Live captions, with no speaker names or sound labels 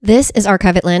This is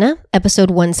Archive Atlanta, episode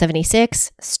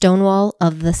 176, Stonewall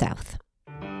of the South.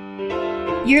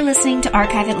 You're listening to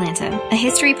Archive Atlanta, a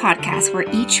history podcast where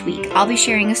each week I'll be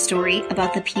sharing a story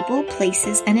about the people,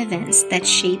 places, and events that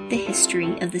shape the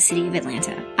history of the city of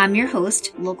Atlanta. I'm your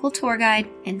host, local tour guide,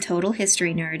 and total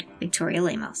history nerd, Victoria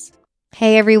Lemos.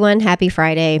 Hey everyone, happy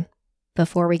Friday.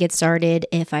 Before we get started,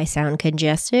 if I sound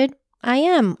congested, I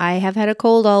am. I have had a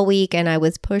cold all week and I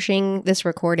was pushing this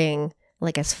recording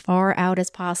like as far out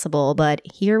as possible, but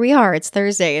here we are. It's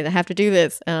Thursday and I have to do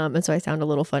this. And so I sound a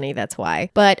little funny, that's why.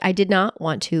 But I did not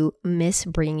want to miss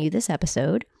bringing you this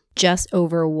episode. Just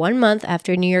over 1 month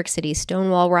after New York City's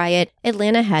Stonewall riot,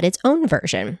 Atlanta had its own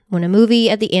version when a movie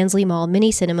at the Ansley Mall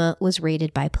mini cinema was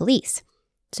raided by police.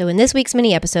 So in this week's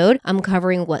mini episode, I'm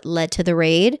covering what led to the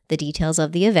raid, the details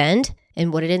of the event,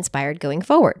 and what it inspired going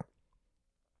forward.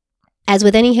 As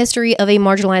with any history of a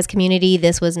marginalized community,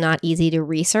 this was not easy to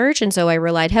research, and so I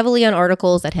relied heavily on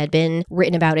articles that had been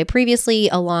written about it previously,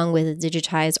 along with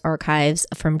digitized archives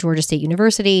from Georgia State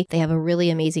University. They have a really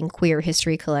amazing queer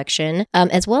history collection,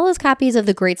 as well as copies of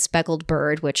The Great Speckled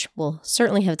Bird, which will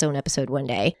certainly have its own episode one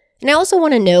day. And I also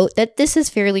want to note that this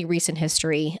is fairly recent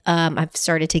history. I've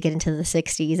started to get into the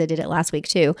 60s. I did it last week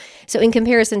too. So in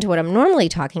comparison to what I'm normally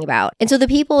talking about. And so the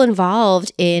people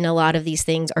involved in a lot of these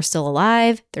things are still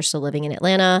alive. They're still living in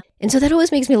Atlanta. And so that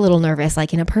always makes me a little nervous.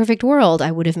 Like in a perfect world,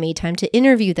 I would have made time to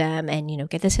interview them and,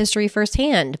 get this history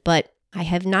firsthand. But I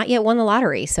have not yet won the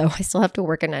lottery, so I still have to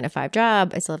work a 9-to-5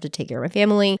 job. I still have to take care of my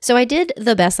family. So I did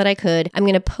the best that I could. I'm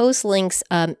going to post links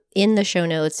in the show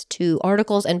notes to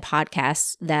articles and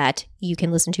podcasts that you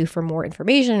can listen to for more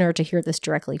information or to hear this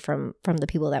directly from the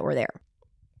people that were there.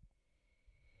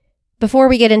 Before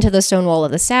we get into the Stonewall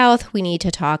of the South, we need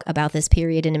to talk about this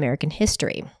period in American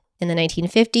history. In the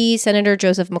 1950s, Senator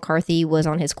Joseph McCarthy was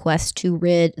on his quest to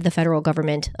rid the federal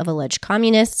government of alleged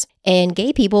communists, and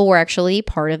gay people were actually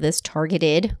part of this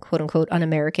targeted, quote-unquote,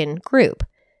 un-American group.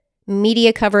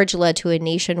 Media coverage led to a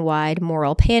nationwide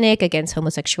moral panic against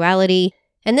homosexuality,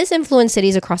 and this influenced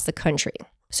cities across the country.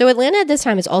 So Atlanta at this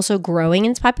time is also growing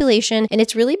in its population, and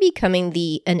it's really becoming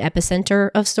an epicenter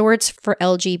of sorts for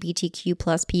LGBTQ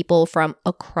plus people from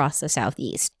across the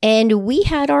Southeast. And we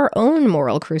had our own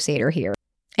moral crusader here.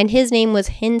 And his name was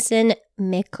Hinson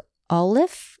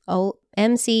McAuliffe,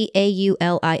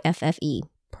 McAuliffe.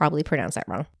 Probably pronounced that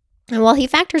wrong. And while he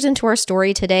factors into our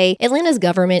story today, Atlanta's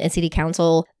government and city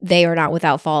council, they are not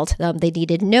without fault. They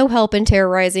needed no help in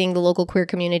terrorizing the local queer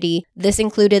community. This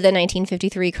included the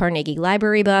 1953 Carnegie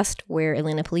Library bust, where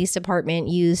Atlanta Police Department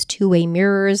used two-way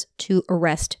mirrors to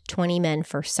arrest 20 men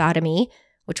for sodomy,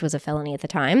 which was a felony at the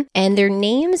time, and their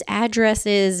names,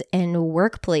 addresses, and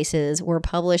workplaces were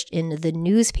published in the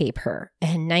newspaper,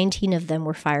 and 19 of them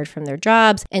were fired from their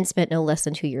jobs and spent no less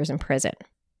than 2 years in prison.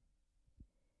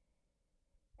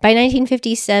 By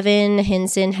 1957,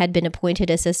 Hinson had been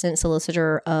appointed Assistant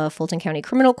Solicitor of Fulton County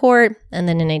Criminal Court, and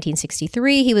then in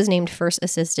 1963, he was named First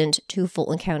Assistant to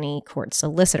Fulton County Court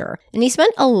Solicitor. And he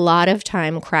spent a lot of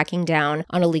time cracking down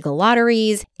on illegal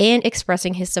lotteries and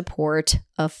expressing his support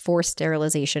of forced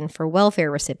sterilization for welfare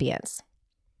recipients.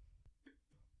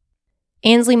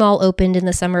 Ansley Mall opened in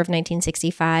the summer of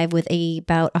 1965 with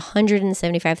about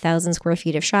 175,000 square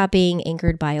feet of shopping,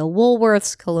 anchored by a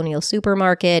Woolworths, Colonial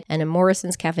Supermarket, and a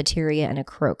Morrison's Cafeteria and a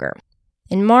Kroger.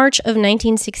 In March of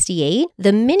 1968,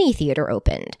 the Mini Theater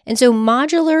opened. And so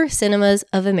Modular Cinemas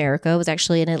of America was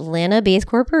actually an Atlanta-based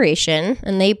corporation,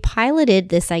 and they piloted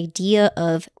this idea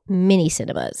of mini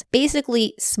cinemas.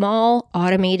 Basically, small,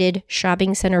 automated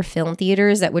shopping center film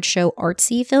theaters that would show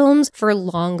artsy films for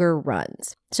longer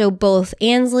runs. So both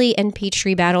Ansley and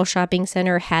Peachtree Battle Shopping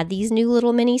Center had these new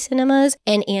little mini cinemas,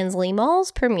 and Ansley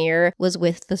Mall's premiere was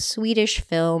with the Swedish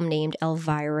film named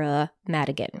Elvira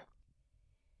Madigan.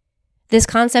 This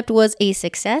concept was a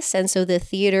success, and so the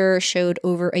theater showed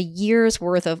over a year's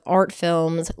worth of art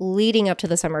films leading up to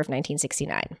the summer of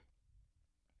 1969.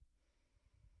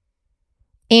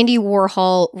 Andy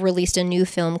Warhol released a new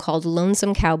film called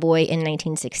Lonesome Cowboy in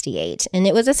 1968, and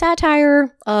it was a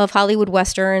satire of Hollywood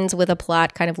westerns with a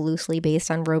plot kind of loosely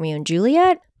based on Romeo and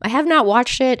Juliet. I have not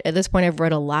watched it. At this point, I've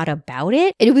read a lot about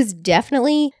it. It was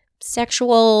definitely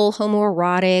sexual,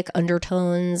 homoerotic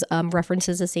undertones,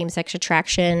 references to same-sex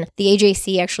attraction. The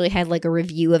AJC actually had like a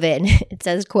review of it, and it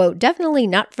says, quote, "definitely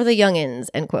not for the youngins,"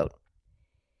 end quote.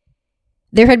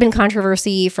 There had been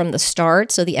controversy from the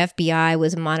start, so the FBI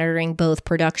was monitoring both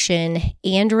production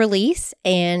and release,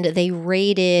 and they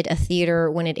raided a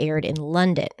theater when it aired in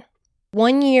London.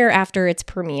 1 year after its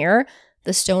premiere,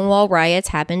 The Stonewall riots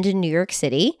happened in New York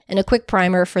City. And a quick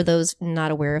primer for those not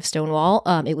aware of Stonewall.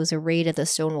 It was a raid at the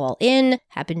Stonewall Inn,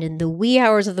 happened in the wee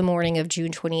hours of the morning of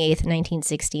June 28th,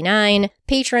 1969.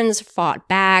 Patrons fought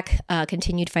back,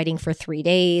 continued fighting for 3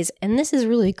 days. And this is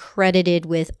really credited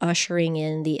with ushering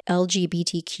in the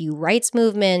LGBTQ rights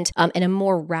movement and a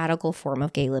more radical form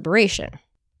of gay liberation.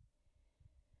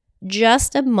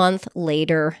 Just a month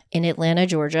later in Atlanta,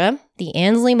 Georgia, the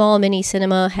Ansley Mall Mini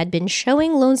Cinema had been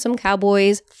showing Lonesome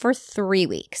Cowboys for 3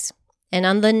 weeks. And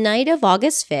on the night of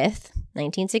August 5th,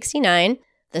 1969,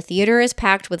 the theater is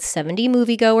packed with 70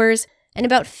 moviegoers, and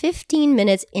about 15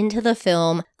 minutes into the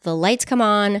film, the lights come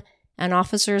on, and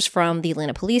officers from the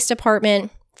Atlanta Police Department,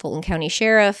 Fulton County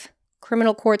Sheriff,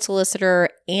 Criminal Court Solicitor,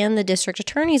 and the District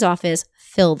Attorney's Office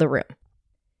fill the room.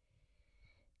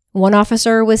 One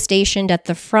officer was stationed at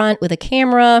the front with a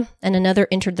camera, and another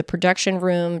entered the production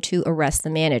room to arrest the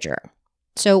manager.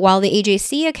 So while the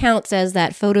AJC account says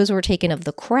that photos were taken of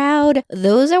the crowd,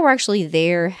 those that were actually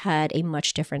there had a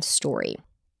much different story.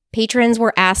 Patrons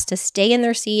were asked to stay in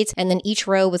their seats, and then each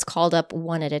row was called up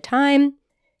one at a time.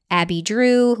 Abby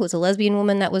Drew, who was a lesbian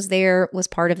woman that was there, was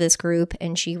part of this group,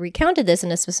 and she recounted this in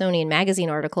a Smithsonian Magazine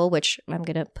article, which I'm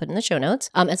going to put in the show notes,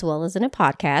 as well as in a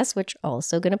podcast, which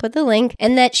also going to put the link,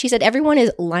 and that she said everyone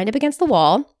is lined up against the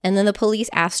wall, and then the police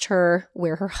asked her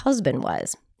where her husband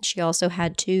was. She also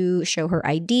had to show her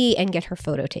ID and get her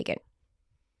photo taken.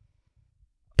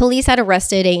 Police had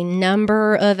arrested a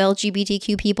number of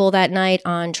LGBTQ people that night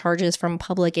on charges from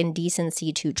public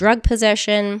indecency to drug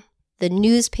possession. The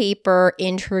newspaper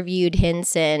interviewed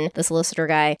Hinson, the solicitor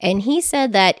guy, and he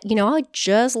said that, I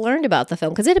just learned about the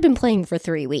film because it had been playing for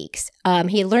 3 weeks.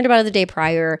 He had learned about it the day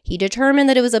prior. He determined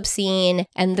that it was obscene,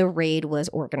 and the raid was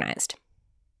organized.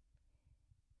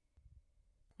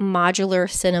 Modular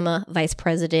Cinema Vice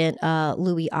President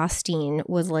Louis Osteen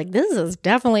was like, this is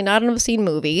definitely not an obscene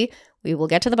movie. We will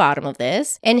get to the bottom of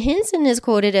this. And Hinson is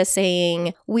quoted as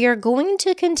saying, "We are going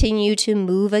to continue to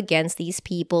move against these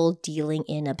people dealing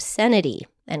in obscenity,"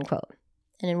 end quote.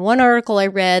 And in one article I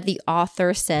read, the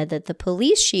author said that the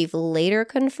police chief later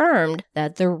confirmed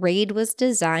that the raid was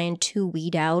designed to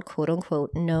weed out, quote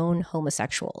unquote, known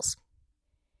homosexuals.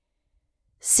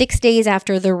 6 days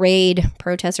after the raid,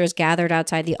 protesters gathered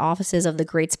outside the offices of the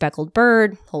Great Speckled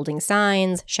Bird, holding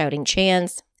signs, shouting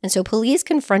chants. And so police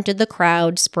confronted the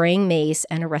crowd, spraying mace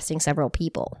and arresting several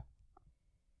people.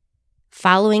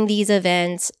 Following these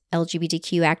events,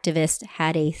 LGBTQ activists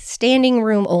had a standing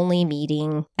room only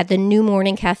meeting at the New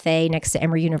Morning Cafe next to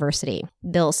Emory University.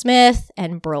 Bill Smith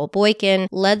and Burl Boykin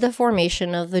led the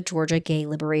formation of the Georgia Gay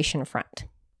Liberation Front.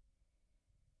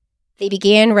 They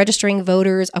began registering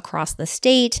voters across the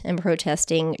state and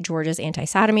protesting Georgia's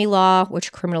anti-sodomy law,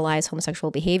 which criminalized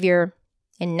homosexual behavior.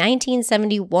 In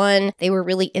 1971, they were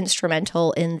really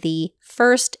instrumental in the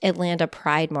first Atlanta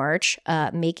Pride March,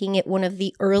 making it one of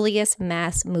the earliest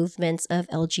mass movements of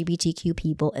LGBTQ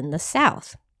people in the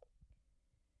South.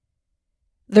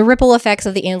 The ripple effects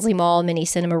of the Ansley Mall mini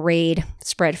cinema raid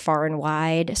spread far and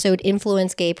wide, so it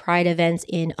influenced gay pride events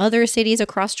in other cities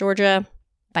across Georgia.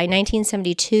 By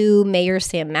 1972, Mayor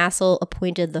Sam Massel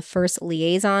appointed the first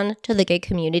liaison to the gay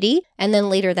community, and then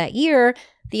later that year,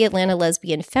 the Atlanta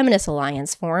Lesbian Feminist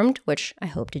Alliance formed, which I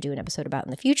hope to do an episode about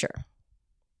in the future.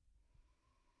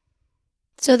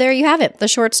 So there you have it, the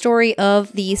short story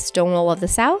of the Stonewall of the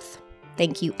South.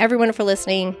 Thank you everyone for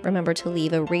listening. Remember to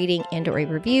leave a rating and or a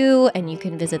review, and you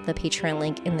can visit the Patreon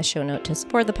link in the show note to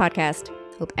support the podcast.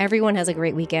 Hope everyone has a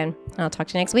great weekend. I'll talk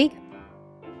to you next week.